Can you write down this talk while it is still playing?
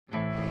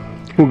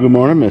Well, good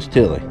morning, Miss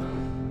Tilly.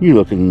 You're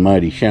looking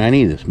mighty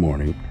shiny this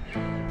morning.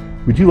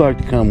 Would you like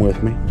to come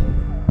with me?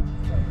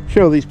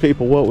 Show these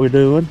people what we're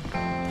doing.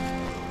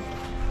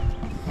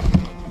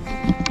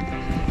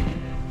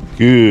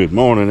 Good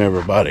morning,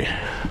 everybody.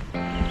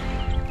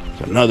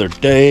 It's another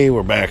day.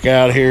 We're back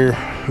out here.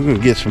 We're going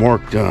to get some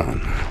work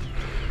done.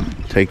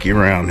 Take you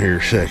around here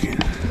a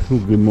second.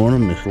 Well, good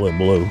morning, Miss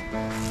Blue.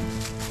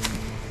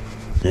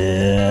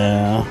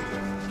 Yeah,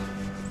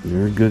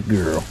 you're a good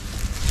girl.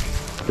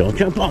 Don't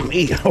jump on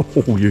me.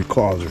 Oh, your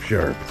claws are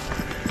sharp.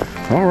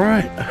 All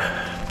right.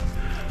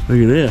 Look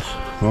at this.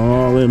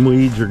 All them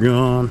weeds are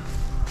gone.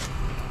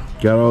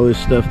 Got all this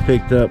stuff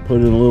picked up,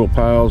 put in little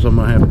piles. I'm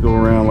going to have to go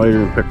around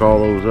later and pick all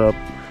those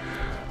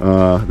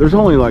up. There's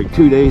only like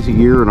 2 days a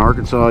year in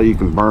Arkansas you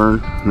can burn.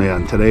 Yeah,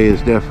 and today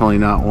is definitely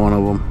not one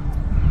of them.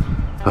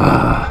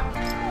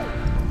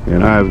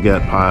 And I've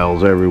got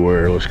piles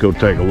everywhere. Let's go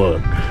take a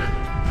look.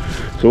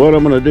 So what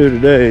I'm going to do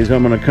today is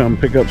I'm going to come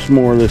pick up some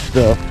more of this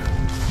stuff.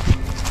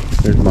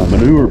 There's my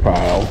manure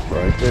pile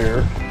right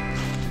there.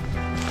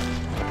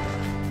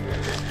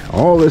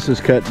 All this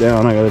is cut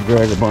down. I got to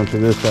drag a bunch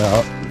of this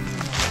out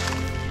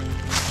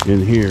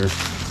in here.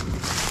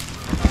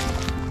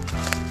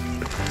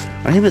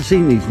 I haven't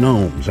seen these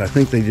gnomes. I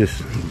think they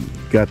just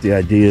got the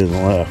idea and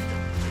left.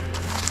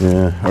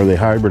 Yeah, or they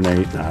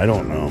hibernate. I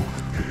don't know.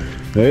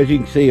 As you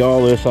can see,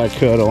 all this I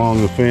cut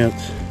along the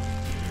fence.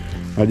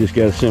 I just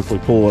got to simply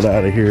pull it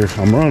out of here.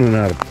 I'm running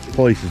out of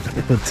places to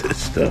put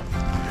this stuff.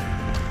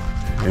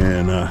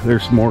 And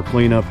there's some more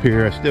cleanup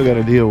here. I still got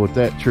to deal with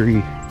that tree.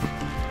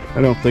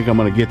 I don't think I'm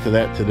going to get to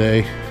that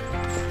today,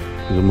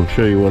 because I'm going to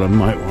show you what I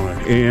might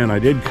want to. And I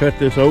did cut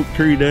this oak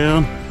tree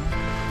down.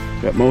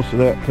 Got most of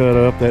that cut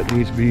up. That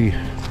needs to be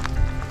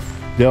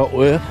dealt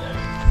with.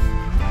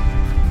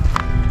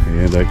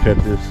 And I cut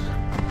this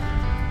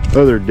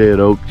other dead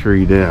oak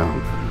tree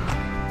down.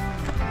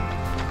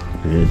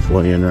 It's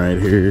laying right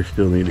here.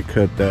 Still need to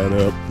cut that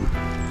up.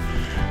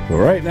 But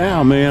right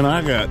now, man,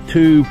 I got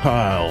two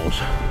piles.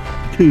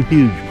 Two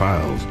huge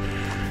piles.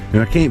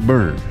 And I can't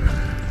burn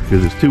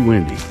because it's too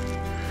windy.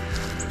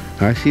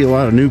 I see a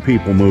lot of new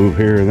people move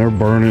here and they're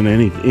burning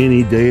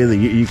any day of the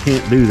year. You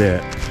can't do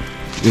that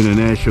in a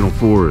national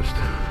forest.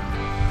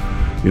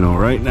 You know,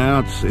 right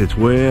now it's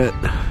wet,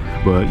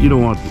 but you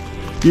don't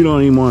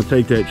even want to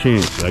take that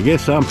chance. I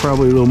guess I'm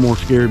probably a little more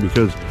scared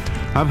because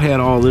I've had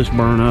all this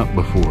burn up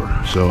before,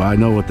 so I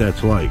know what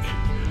that's like.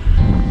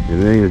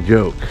 It ain't a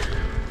joke.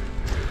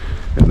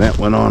 And that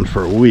went on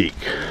for a week.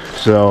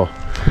 So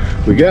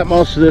we got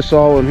most of this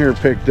all in here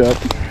picked up.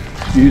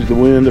 Excuse the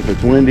wind if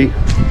it's windy.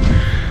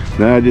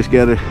 Now I just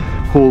got to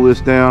pull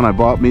this down. I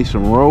bought me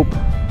some rope.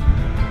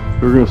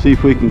 We're going to see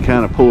if we can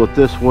kind of pull it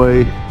this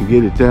way and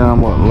get it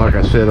down. Well, like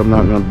I said, I'm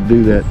not going to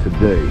do that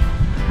today.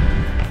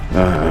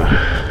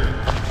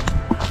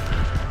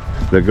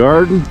 The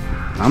garden,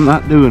 I'm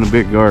not doing a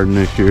big garden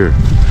this year.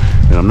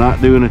 And I'm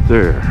not doing it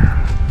there.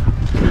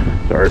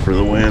 Sorry for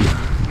the wind.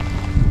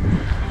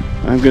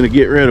 I'm going to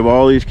get rid of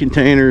all these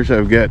containers.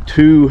 I've got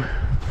two.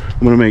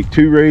 I'm going to make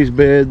 2 raised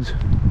beds,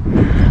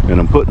 and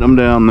I'm putting them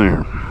down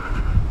there.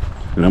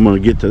 And I'm going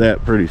to get to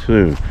that pretty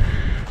soon.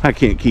 I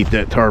can't keep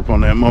that tarp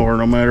on that mower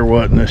no matter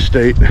what in this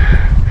state.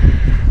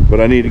 But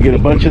I need to get a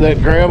bunch of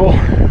that gravel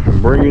and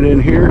bring it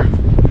in here.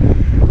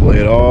 Lay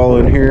it all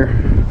in here.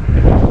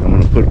 I'm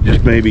going to put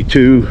just maybe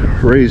 2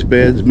 raised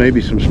beds,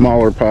 maybe some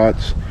smaller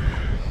pots.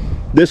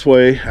 This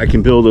way I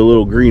can build a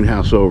little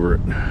greenhouse over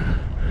it.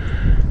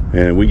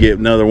 And we get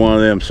another one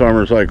of them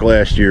summers like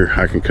last year,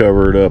 I can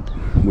cover it up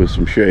with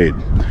some shade.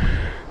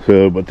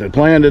 So, but the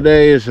plan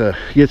today is to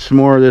get some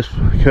more of this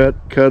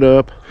cut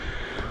up.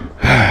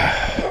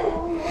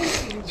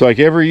 It's like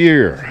every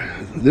year,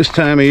 this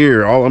time of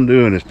year, all I'm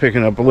doing is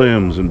picking up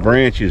limbs and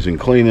branches and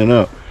cleaning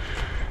up.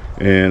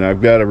 And I've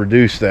got to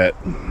reduce that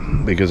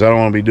because I don't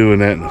want to be doing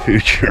that in the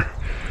future.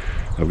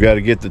 I've got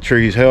to get the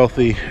trees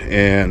healthy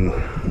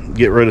and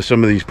get rid of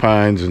some of these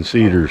pines and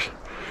cedars.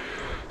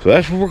 So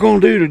that's what we're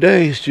going to do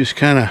today. Is just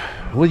kind of,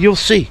 well, you'll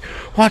see.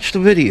 Watch the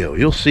video.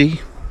 You'll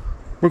see.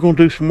 We're going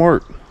to do some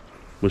work.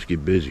 Let's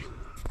get busy.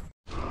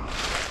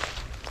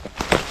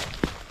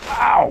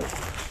 Ow!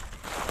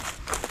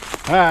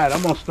 Alright,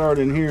 I'm going to start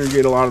in here and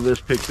get a lot of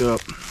this picked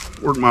up.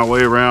 Work my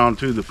way around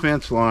to the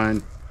fence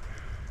line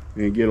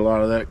and get a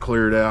lot of that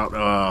cleared out.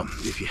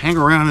 If you hang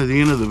around at the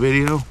end of the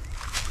video,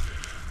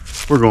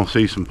 we're going to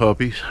see some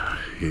puppies.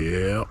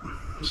 Yep.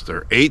 It's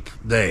their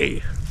 8th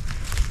day.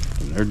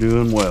 And they're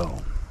doing well.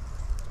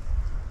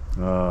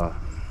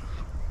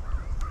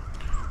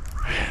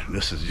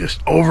 This is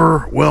just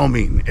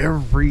overwhelming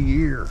every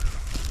year.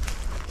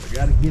 I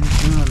gotta get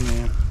it done,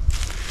 man.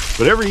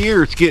 But every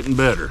year it's getting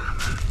better,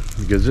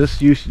 because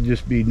this used to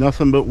just be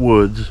nothing but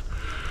woods.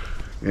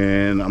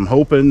 And I'm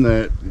hoping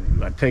that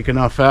I take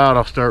enough out,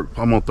 I'm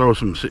gonna throw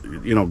some,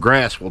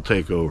 grass will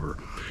take over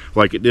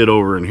like it did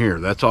over in here.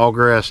 That's all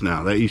grass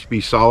now. That used to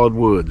be solid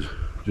woods,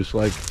 just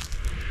like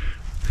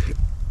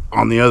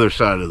on the other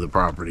side of the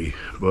property.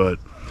 But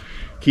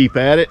keep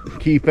at it.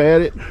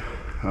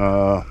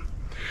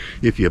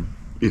 If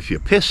you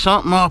piss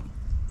something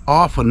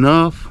off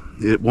enough,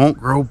 it won't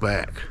grow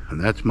back,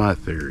 and that's my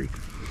theory.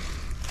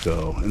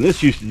 So, and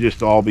this used to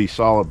just all be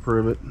solid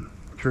privet,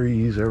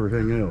 trees,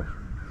 everything else.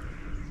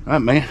 All right,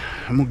 man,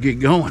 I'm gonna get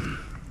going.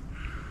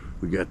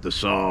 We got the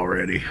saw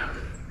ready.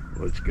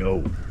 Let's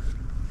go.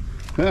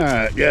 All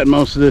right, got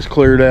most of this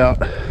cleared out.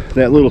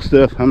 That little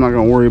stuff, I'm not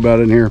gonna worry about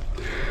in here.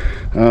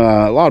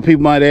 A lot of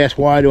people might ask,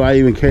 why do I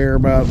even care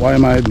about, why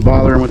am I even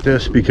bothering with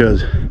this?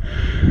 Because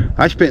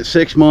I spent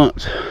 6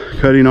 months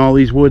cutting all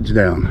these woods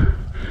down.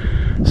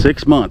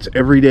 6 months,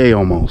 every day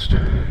almost,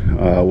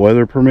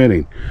 weather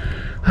permitting.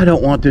 I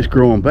don't want this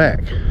growing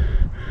back.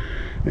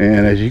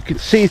 And as you can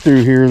see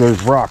through here,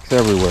 there's rocks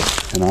everywhere.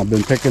 And I've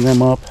been picking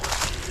them up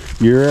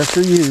year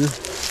after year.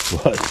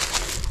 But,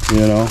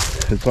 you know,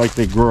 it's like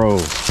they grow.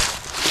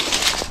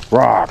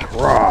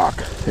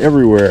 Rock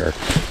everywhere.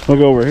 Look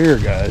over here,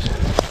 guys.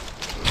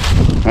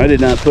 I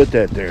did not put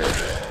that there.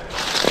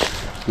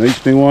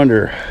 Makes me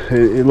wonder.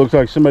 It looks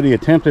like somebody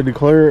attempted to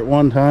clear it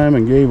one time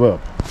and gave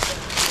up.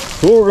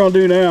 So what we're gonna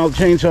do now, the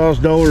chainsaw's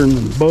duller than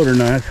the butter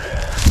knife.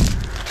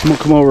 I'm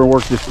gonna come over and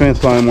work this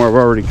fence line where I've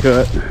already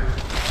cut.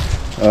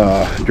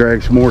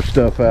 Drag some more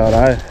stuff out.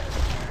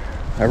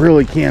 I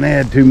really can't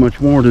add too much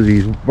more to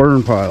these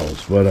burn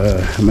piles, but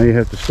I may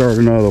have to start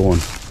another one.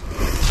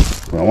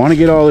 But I want to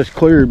get all this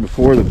cleared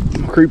before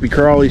the creepy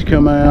crawlies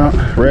come out,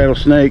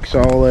 rattlesnakes,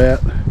 all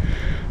that.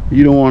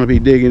 You don't want to be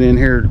digging in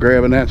here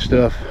grabbing that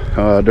stuff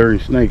during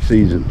snake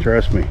season,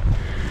 trust me.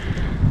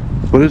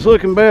 But it's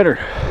looking better.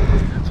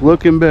 It's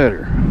looking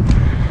better.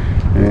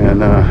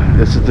 And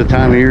this is the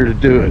time of year to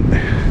do it.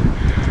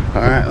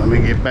 All right, let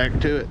me get back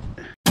to it.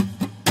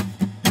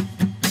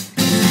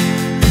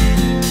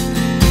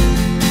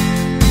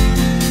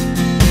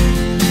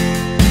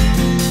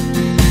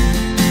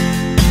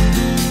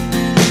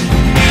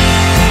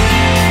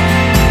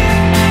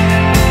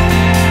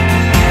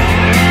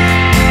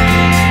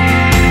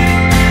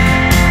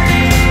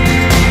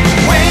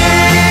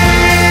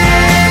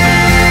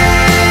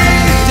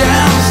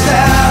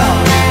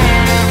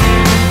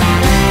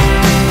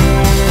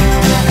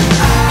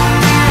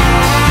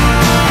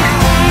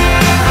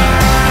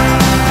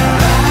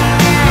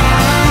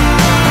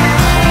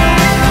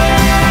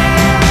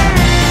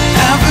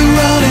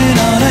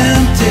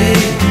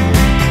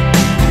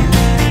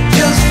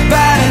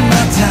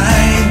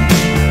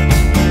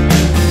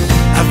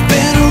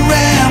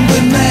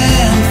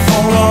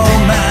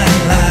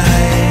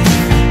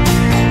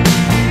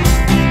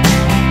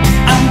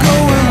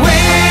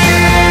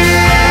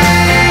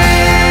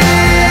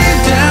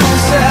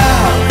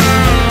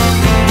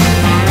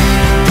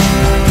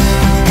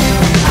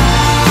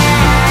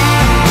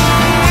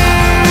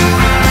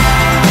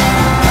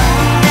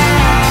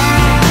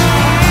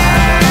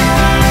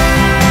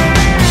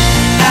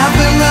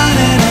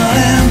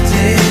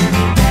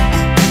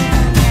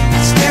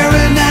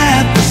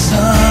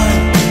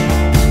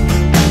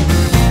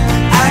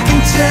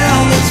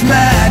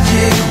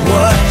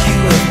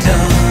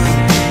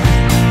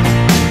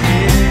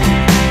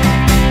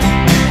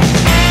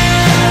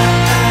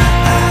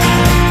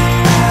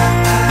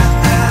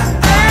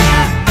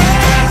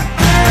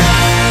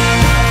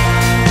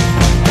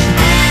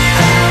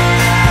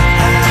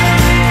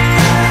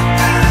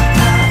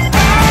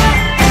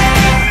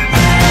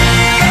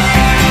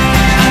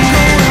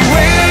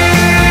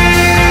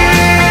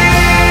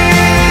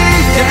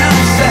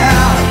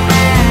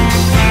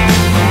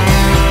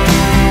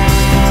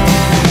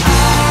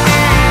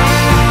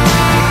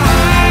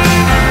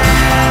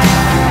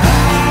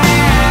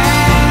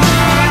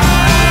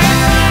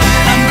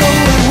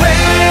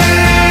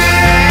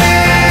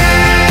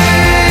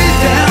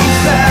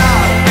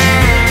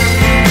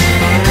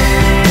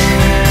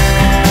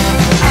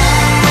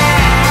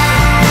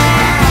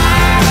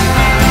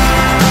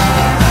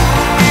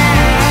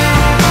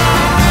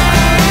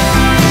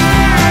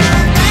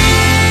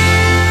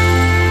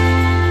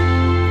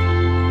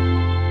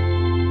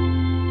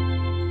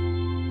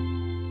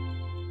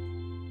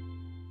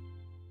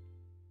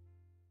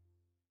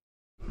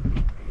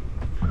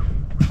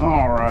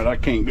 Alright, I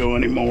can't go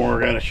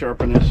anymore. I gotta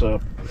sharpen this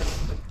up.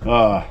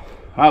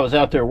 I was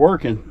out there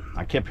working.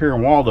 I kept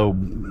hearing Waldo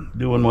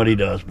doing what he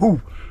does. Woo,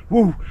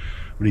 woo.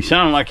 But he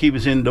sounded like he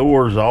was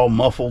indoors, all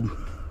muffled.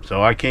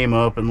 So I came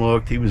up and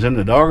looked. He was in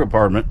the dog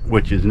apartment,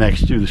 which is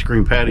next to the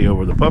screen patio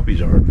where the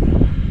puppies are.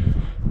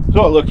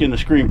 So I looked in the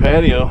screen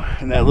patio,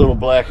 and that little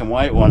black and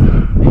white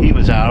one, he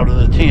was out of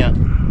the tent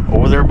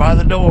over there by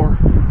the door.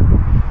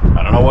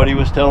 I don't know what he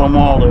was telling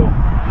Waldo,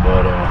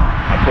 but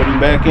I put him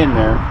back in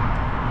there.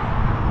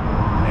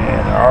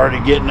 And they're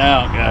already getting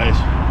out, guys.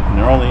 And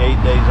they're only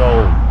 8 days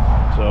old.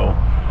 So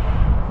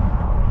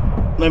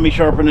let me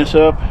sharpen this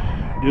up,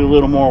 do a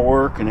little more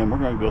work, and then we're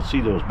going to go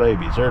see those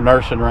babies. They're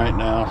nursing right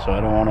now, so I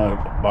don't want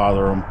to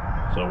bother them.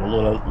 So a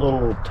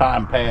little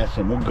time pass,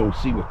 and we'll go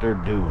see what they're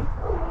doing.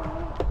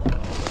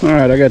 All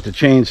right, I got the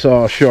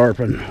chainsaw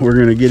sharpened. We're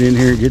going to get in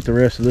here and get the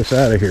rest of this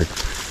out of here.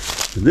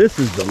 This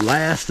is the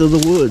last of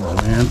the woods,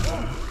 man.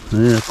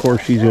 And of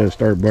course, she's going to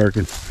start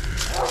barking.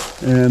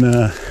 And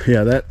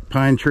yeah, that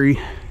pine tree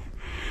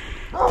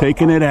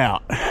taking it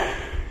out.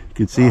 You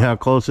can see how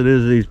close it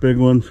is to these big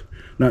ones.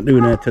 not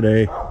doing that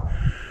today.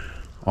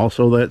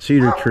 Also, that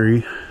cedar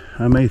tree,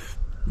 I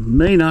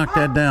may knock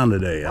that down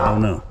today. I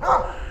don't know,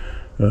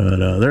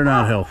 but they're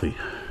not healthy.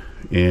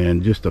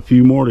 And just a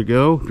few more to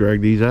go.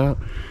 Drag these out,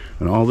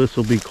 and all this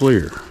will be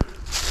clear.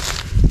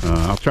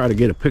 I'll try to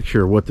get a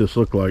picture of what this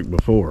looked like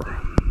before.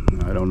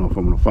 I don't know if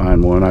I'm going to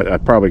find one. I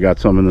probably got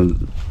some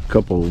in a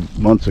couple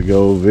months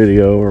ago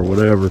video or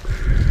whatever.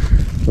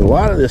 But a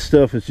lot of this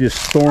stuff is just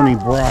thorny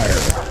briar.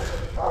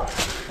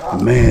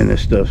 Man,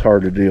 this stuff's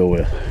hard to deal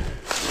with.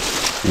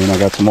 And I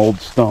got some old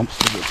stumps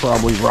that are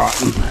probably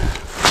rotten.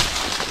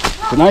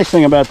 The nice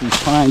thing about these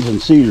pines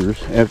and cedars,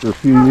 after a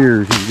few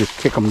years, you can just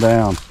kick them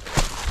down.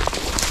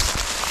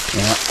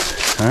 Yeah.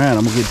 Alright,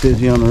 I'm going to get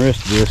busy on the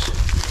rest of this.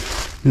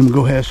 Then we'll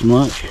go have some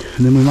lunch,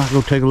 and then we might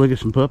go take a look at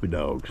some puppy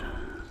dogs.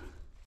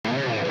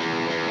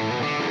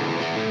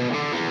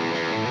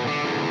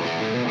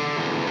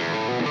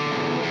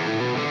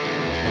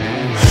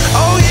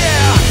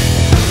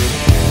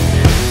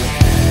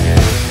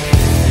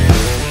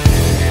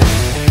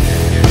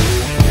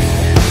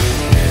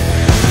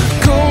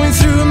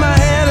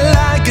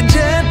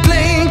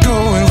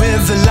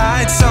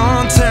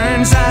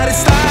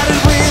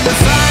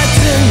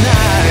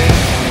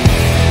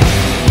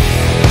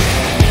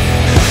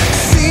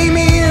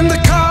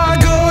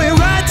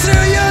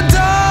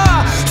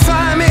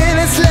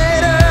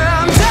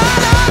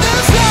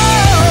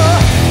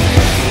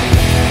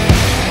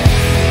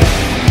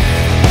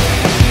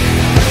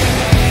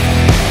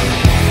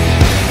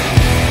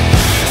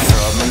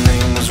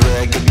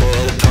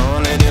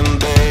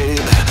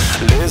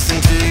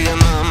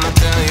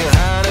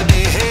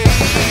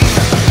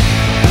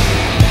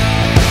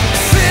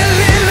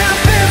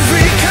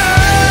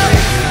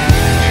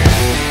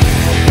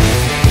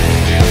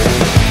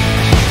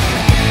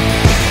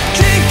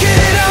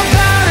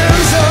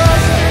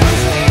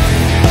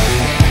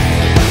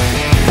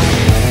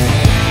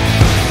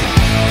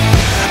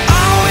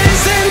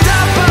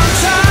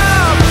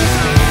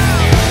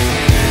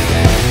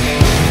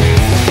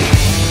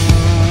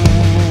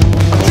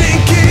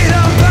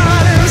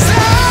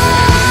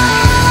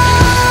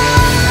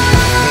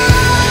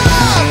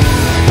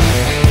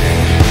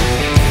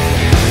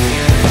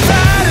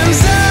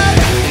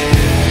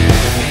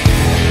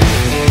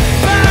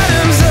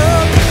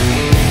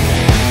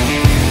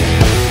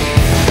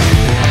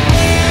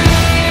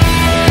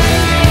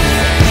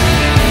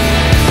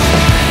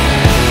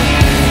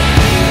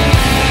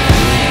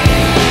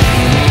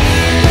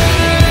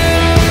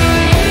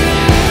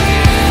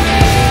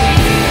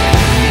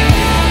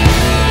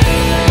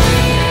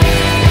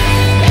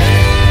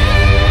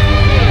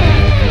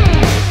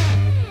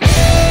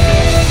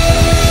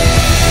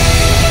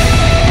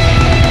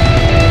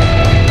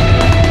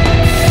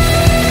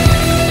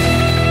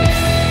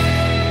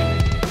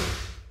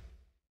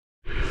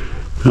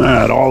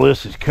 Alright, all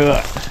this is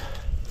cut.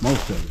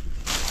 Most of it.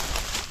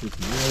 Just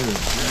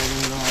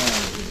dragging it all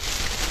out of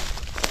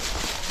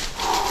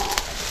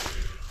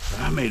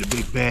it. I made a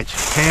big batch of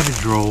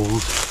cabbage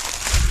rolls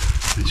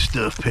and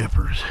stuffed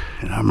peppers,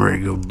 and I'm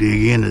ready to go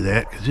dig into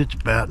that because it's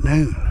about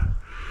noon.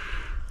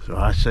 So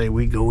I say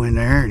we go in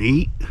there and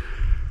eat,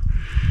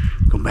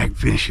 come back and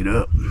finish it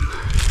up.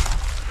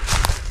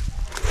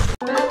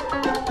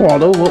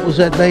 Waldo, what was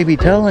that baby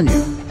telling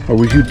you? Or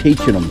was you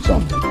teaching them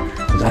something?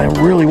 I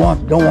really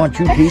don't want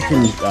you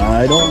teaching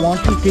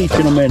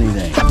them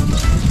anything.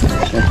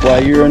 That's why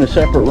you're in a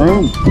separate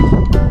room.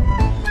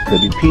 They'll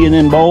be peeing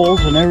in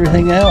bowls and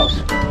everything else.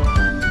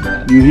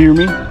 You hear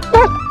me?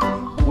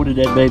 What did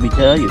that baby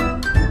tell you?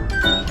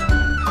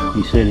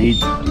 He said he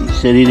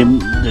didn't,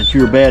 that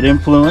you're a bad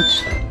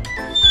influence.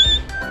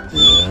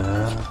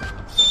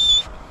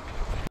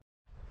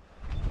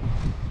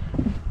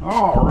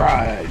 All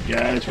right,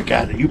 guys, we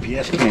got the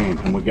UPS came,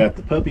 and we got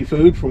the puppy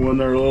food for when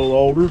they're a little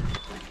older.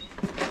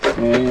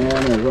 And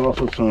there's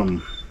also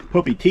some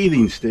puppy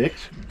teething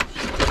sticks.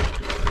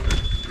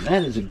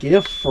 That is a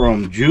gift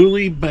from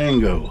Julie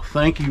Bango.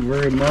 Thank you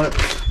very much.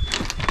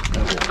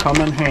 That will come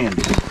in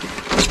handy.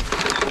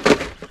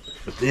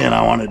 But then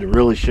I wanted to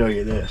really show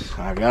you this.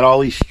 I got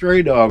all these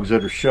stray dogs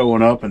that are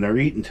showing up and they're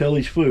eating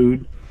Tilly's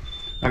food.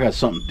 I got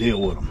something to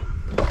deal with them.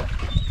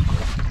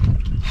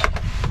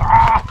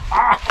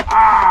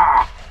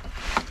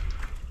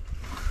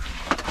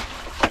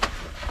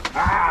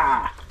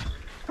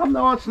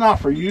 No, it's not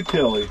for you,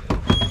 Tilly.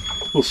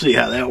 We'll see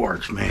how that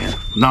works, man.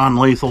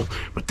 Non-lethal,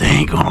 but they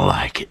ain't gonna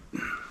like it.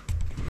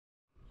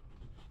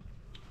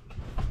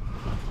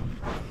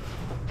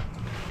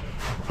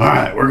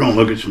 Alright, we're gonna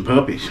look at some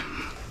puppies.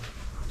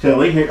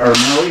 Tilly, or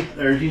Millie,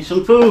 there's you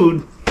some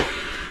food.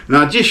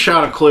 Now I just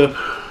shot a clip.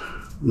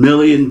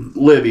 Millie and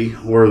Libby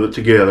were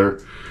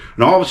together,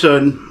 and all of a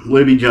sudden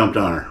Libby jumped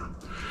on her.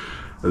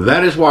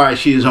 That is why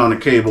she is on the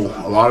cable.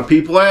 A lot of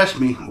people ask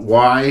me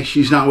why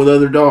she's not with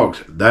other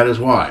dogs. That is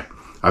why.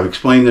 I've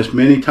explained this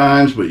many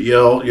times, but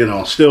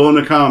still in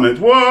the comments,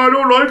 well, I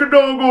don't like a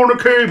dog on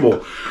the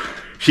cable.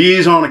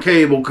 She's on the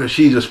cable because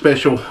she's a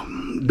special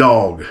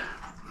dog,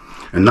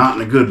 and not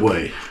in a good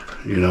way.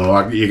 You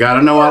got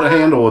to know how to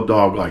handle a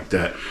dog like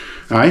that.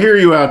 I hear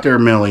you out there,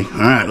 Millie. All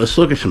right, let's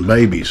look at some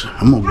babies.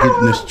 I'm gonna get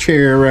in this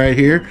chair right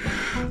here.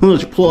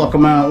 Let's pluck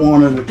them out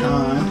one at a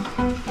time.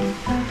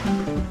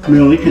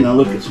 Millie, can I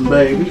look at some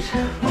babies?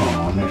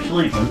 Oh, and they're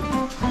sleeping.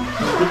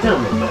 Look at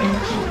them little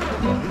babies.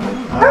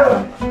 All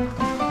right.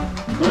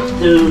 Let's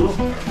do.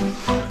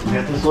 We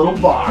got this little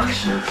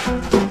box.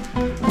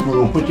 We're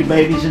gonna put your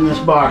babies in this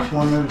box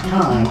one at a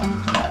time.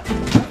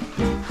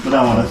 But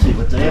I want to see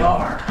what they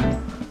are.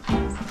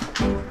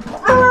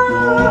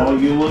 Oh,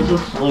 you was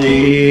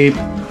asleep.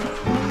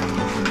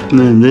 And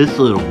then this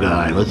little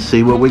guy. Let's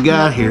see what we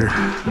got here.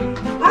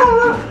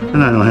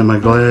 And I don't have my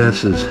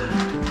glasses.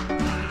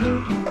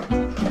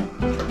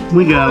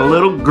 We got a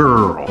little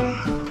girl.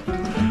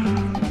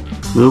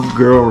 Little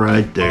girl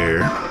right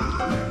there.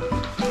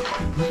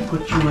 Let's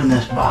put you in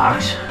this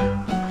box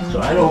so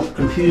I don't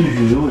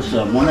confuse you with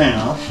someone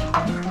else.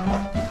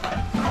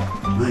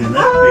 Look at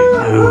that big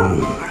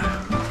dude.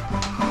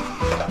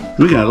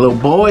 We got a little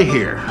boy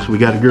here. So we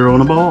got a girl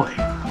and a boy.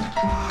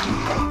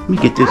 Let me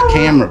get this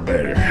camera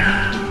better.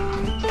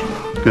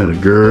 Got a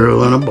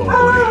girl and a boy.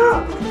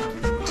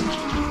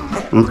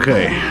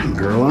 Okay,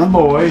 girl and a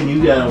boy, and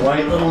you got a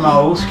white little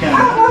nose, kind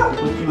of.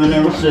 Put you in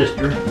there with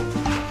sister.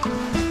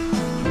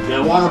 You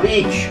got one of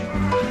each.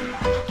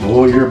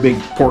 Oh, you're a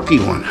big porky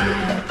one.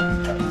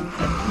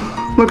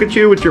 Look at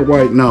you with your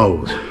white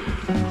nose.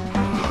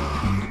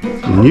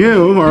 And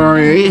you are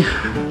a.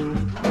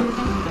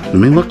 Let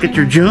me look at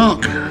your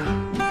junk.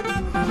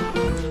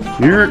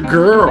 You're a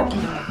girl.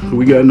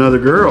 We got another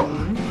girl.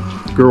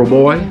 Girl,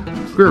 boy,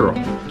 girl.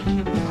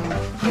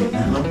 Get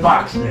that little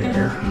box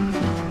there.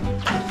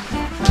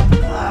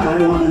 I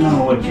want to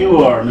know what you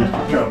are,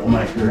 Mr.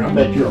 Troublemaker. I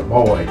bet you're a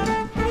boy.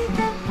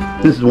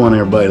 This is the one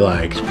everybody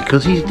likes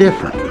because he's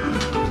different.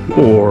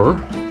 Or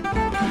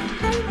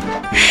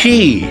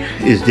she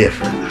is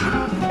different.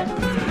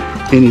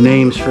 Any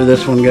names for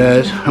this one,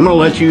 guys? I'm gonna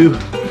let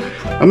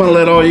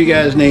all you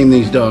guys name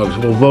these dogs.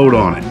 We'll vote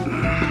on it.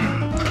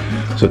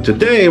 So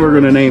today we're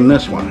gonna name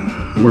this one.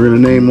 We're gonna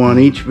name one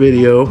each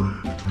video.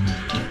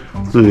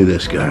 Look at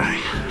this guy.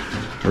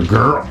 Or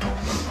girl.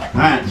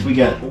 Alright, so we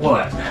got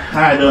what?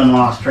 I done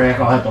lost track.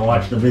 I'll have to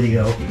watch the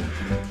video. I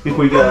think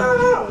we got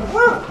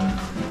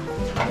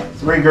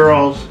 3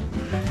 girls.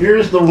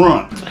 Here's the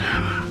runt.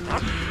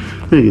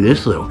 Look at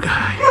this little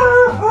guy.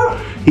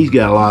 He's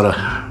got a lot of.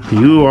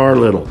 You are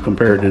little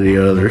compared to the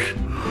others.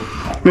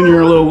 And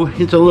you're a little.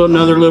 It's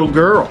another little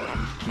girl.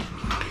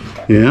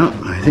 Yeah,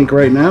 I think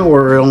right now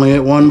we're only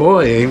at 1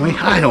 boy, ain't we?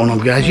 I don't know,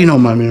 guys. You know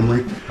my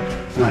memory. All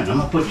right, I'm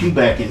gonna put you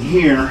back in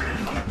here.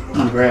 I'm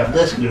gonna grab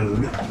this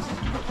dude.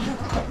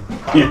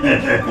 Look at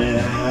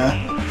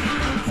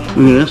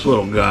this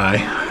little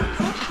guy.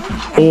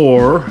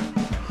 Or,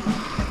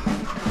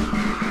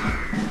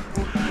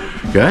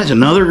 guys,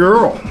 another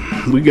girl.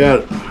 We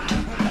got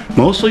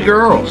mostly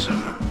girls.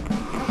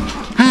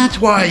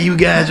 That's why you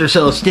guys are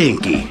so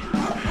stinky.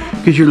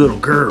 Because you're little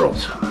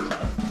girls.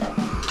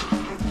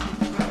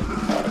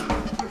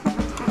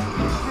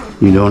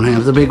 You don't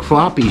have the big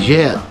floppies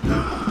yet.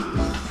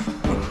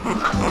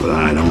 But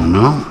I don't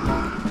know.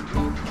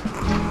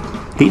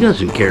 He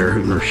doesn't care,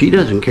 or she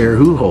doesn't care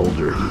who holds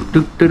her.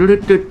 Do, do, do,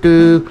 do,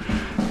 do.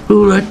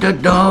 Who let the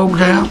dogs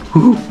out?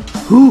 Who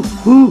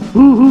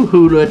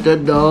let the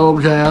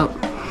dogs out?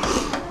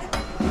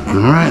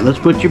 All right, let's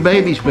put your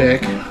babies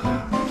back.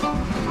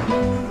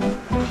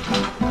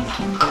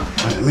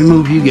 Let me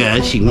move you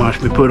guys so you can watch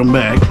me put them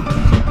back.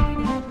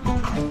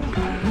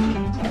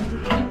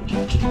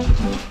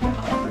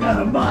 I got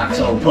a box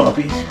of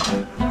puppies.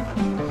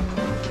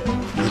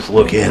 Let's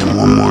look at them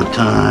one more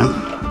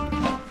time.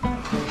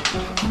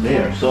 They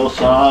are so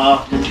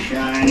soft and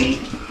shiny.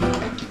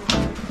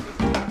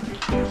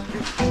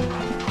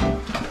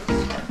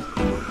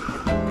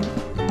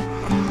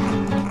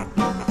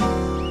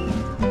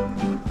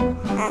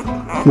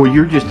 Well,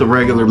 you're just a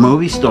regular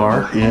movie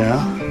star, yeah.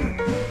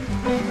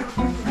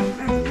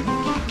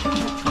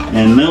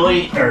 And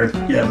Millie,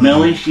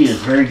 she is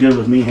very good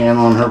with me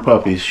handling her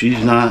puppies. She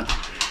doesn't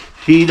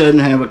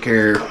have a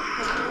care.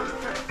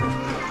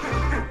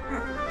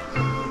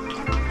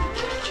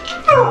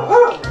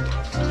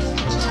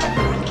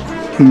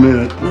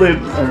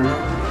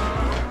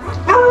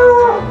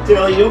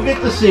 You'll get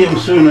to see him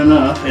soon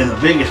enough. And the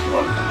biggest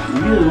one.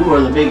 You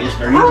are the biggest.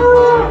 Are you the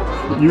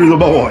boy? You're the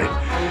boy.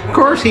 Of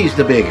course he's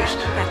the biggest.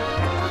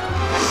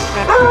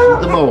 He's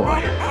the boy.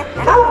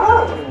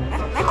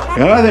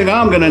 And I think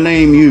I'm going to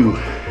name you.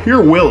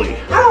 You're Willie.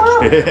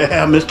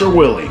 Yeah, Mr.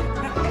 Willie.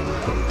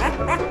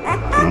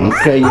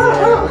 Okay, yeah,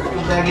 let's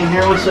go back in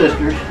here with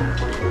sisters.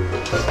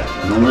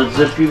 And let's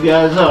zip you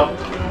guys up.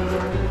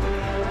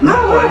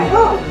 That way,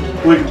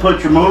 we can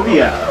put your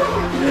movie out.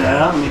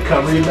 Yeah, let me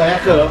cover you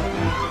back up.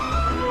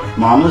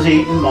 Mama's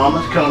eating,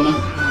 Mama's coming.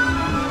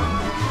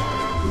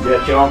 We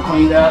got you all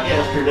cleaned out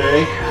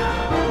yesterday.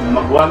 I'm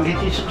gonna go out and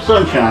get you some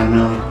sunshine,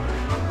 Millie.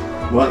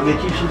 Go out and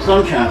get you some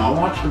sunshine. I'll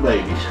watch the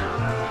babies.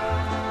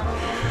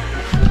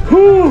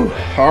 Whew.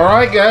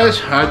 Alright guys,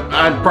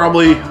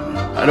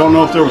 I don't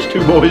know if there was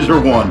 2 boys or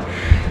 1.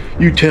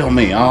 You tell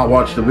me. I'll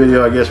watch the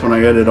video, I guess, when I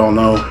get it, I'll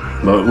know.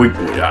 But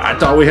I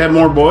thought we had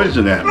more boys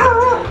than that.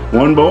 But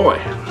one boy.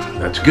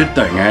 That's a good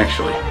thing,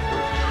 actually.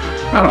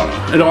 I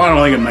don't know. I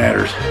don't think it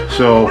matters.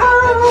 So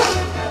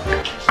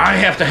I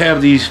have to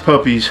have these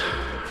puppies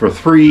for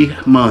 3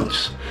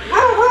 months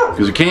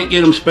because I can't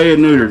get them spayed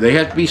and neutered. They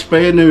have to be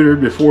spayed and neutered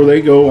before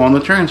they go on the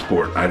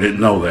transport. I didn't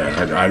know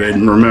that. I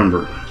didn't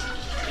remember.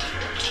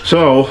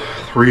 So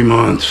 3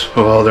 months.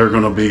 Oh, they're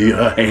going to be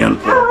a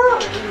handful.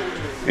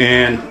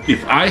 And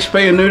if I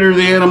spay and neuter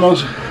the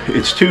animals,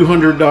 it's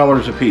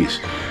 $200 a piece.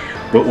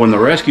 But when the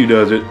rescue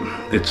does it,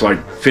 it's like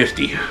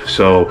 $50.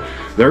 So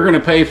they're going to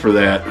pay for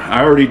that.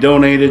 I already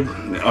donated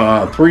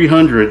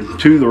 $300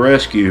 to the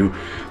rescue.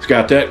 It's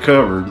got that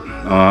covered.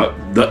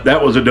 That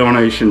was a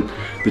donation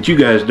that you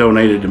guys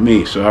donated to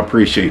me, so I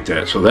appreciate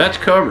that. So that's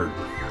covered.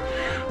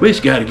 We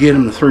just got to get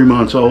them to 3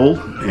 months old,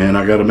 and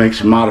I got to make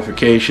some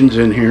modifications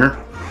in here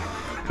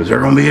because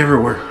they're going to be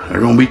everywhere. They're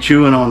going to be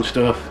chewing on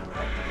stuff.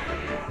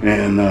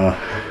 And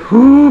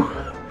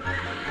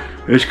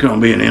it's going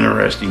to be an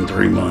interesting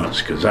 3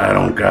 months because I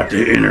don't got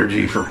the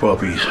energy for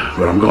puppies,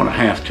 but I'm going to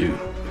have to.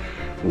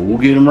 We'll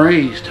get them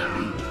raised.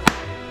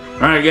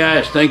 All right,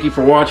 guys, thank you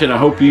for watching. I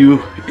hope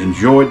you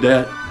enjoyed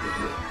that.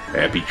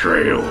 Happy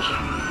trails.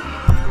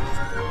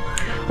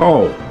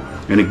 Oh,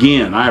 and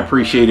again, I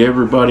appreciate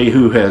everybody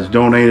who has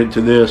donated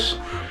to this.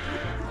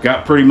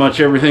 Got pretty much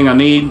everything I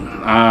need.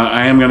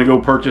 I am going to go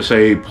purchase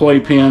a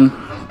playpen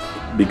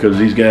because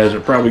these guys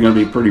are probably going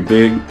to be pretty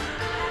big.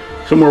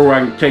 Somewhere where I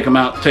can take them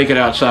out, take it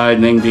outside,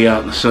 and they can be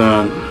out in the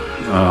sun.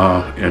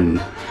 And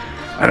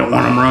I don't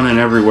want them running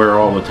everywhere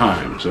all the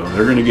time. So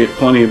they're going to get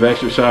plenty of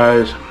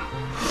exercise.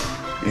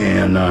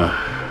 And,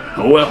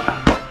 oh well.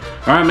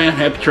 All right, man.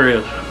 Happy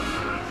trails.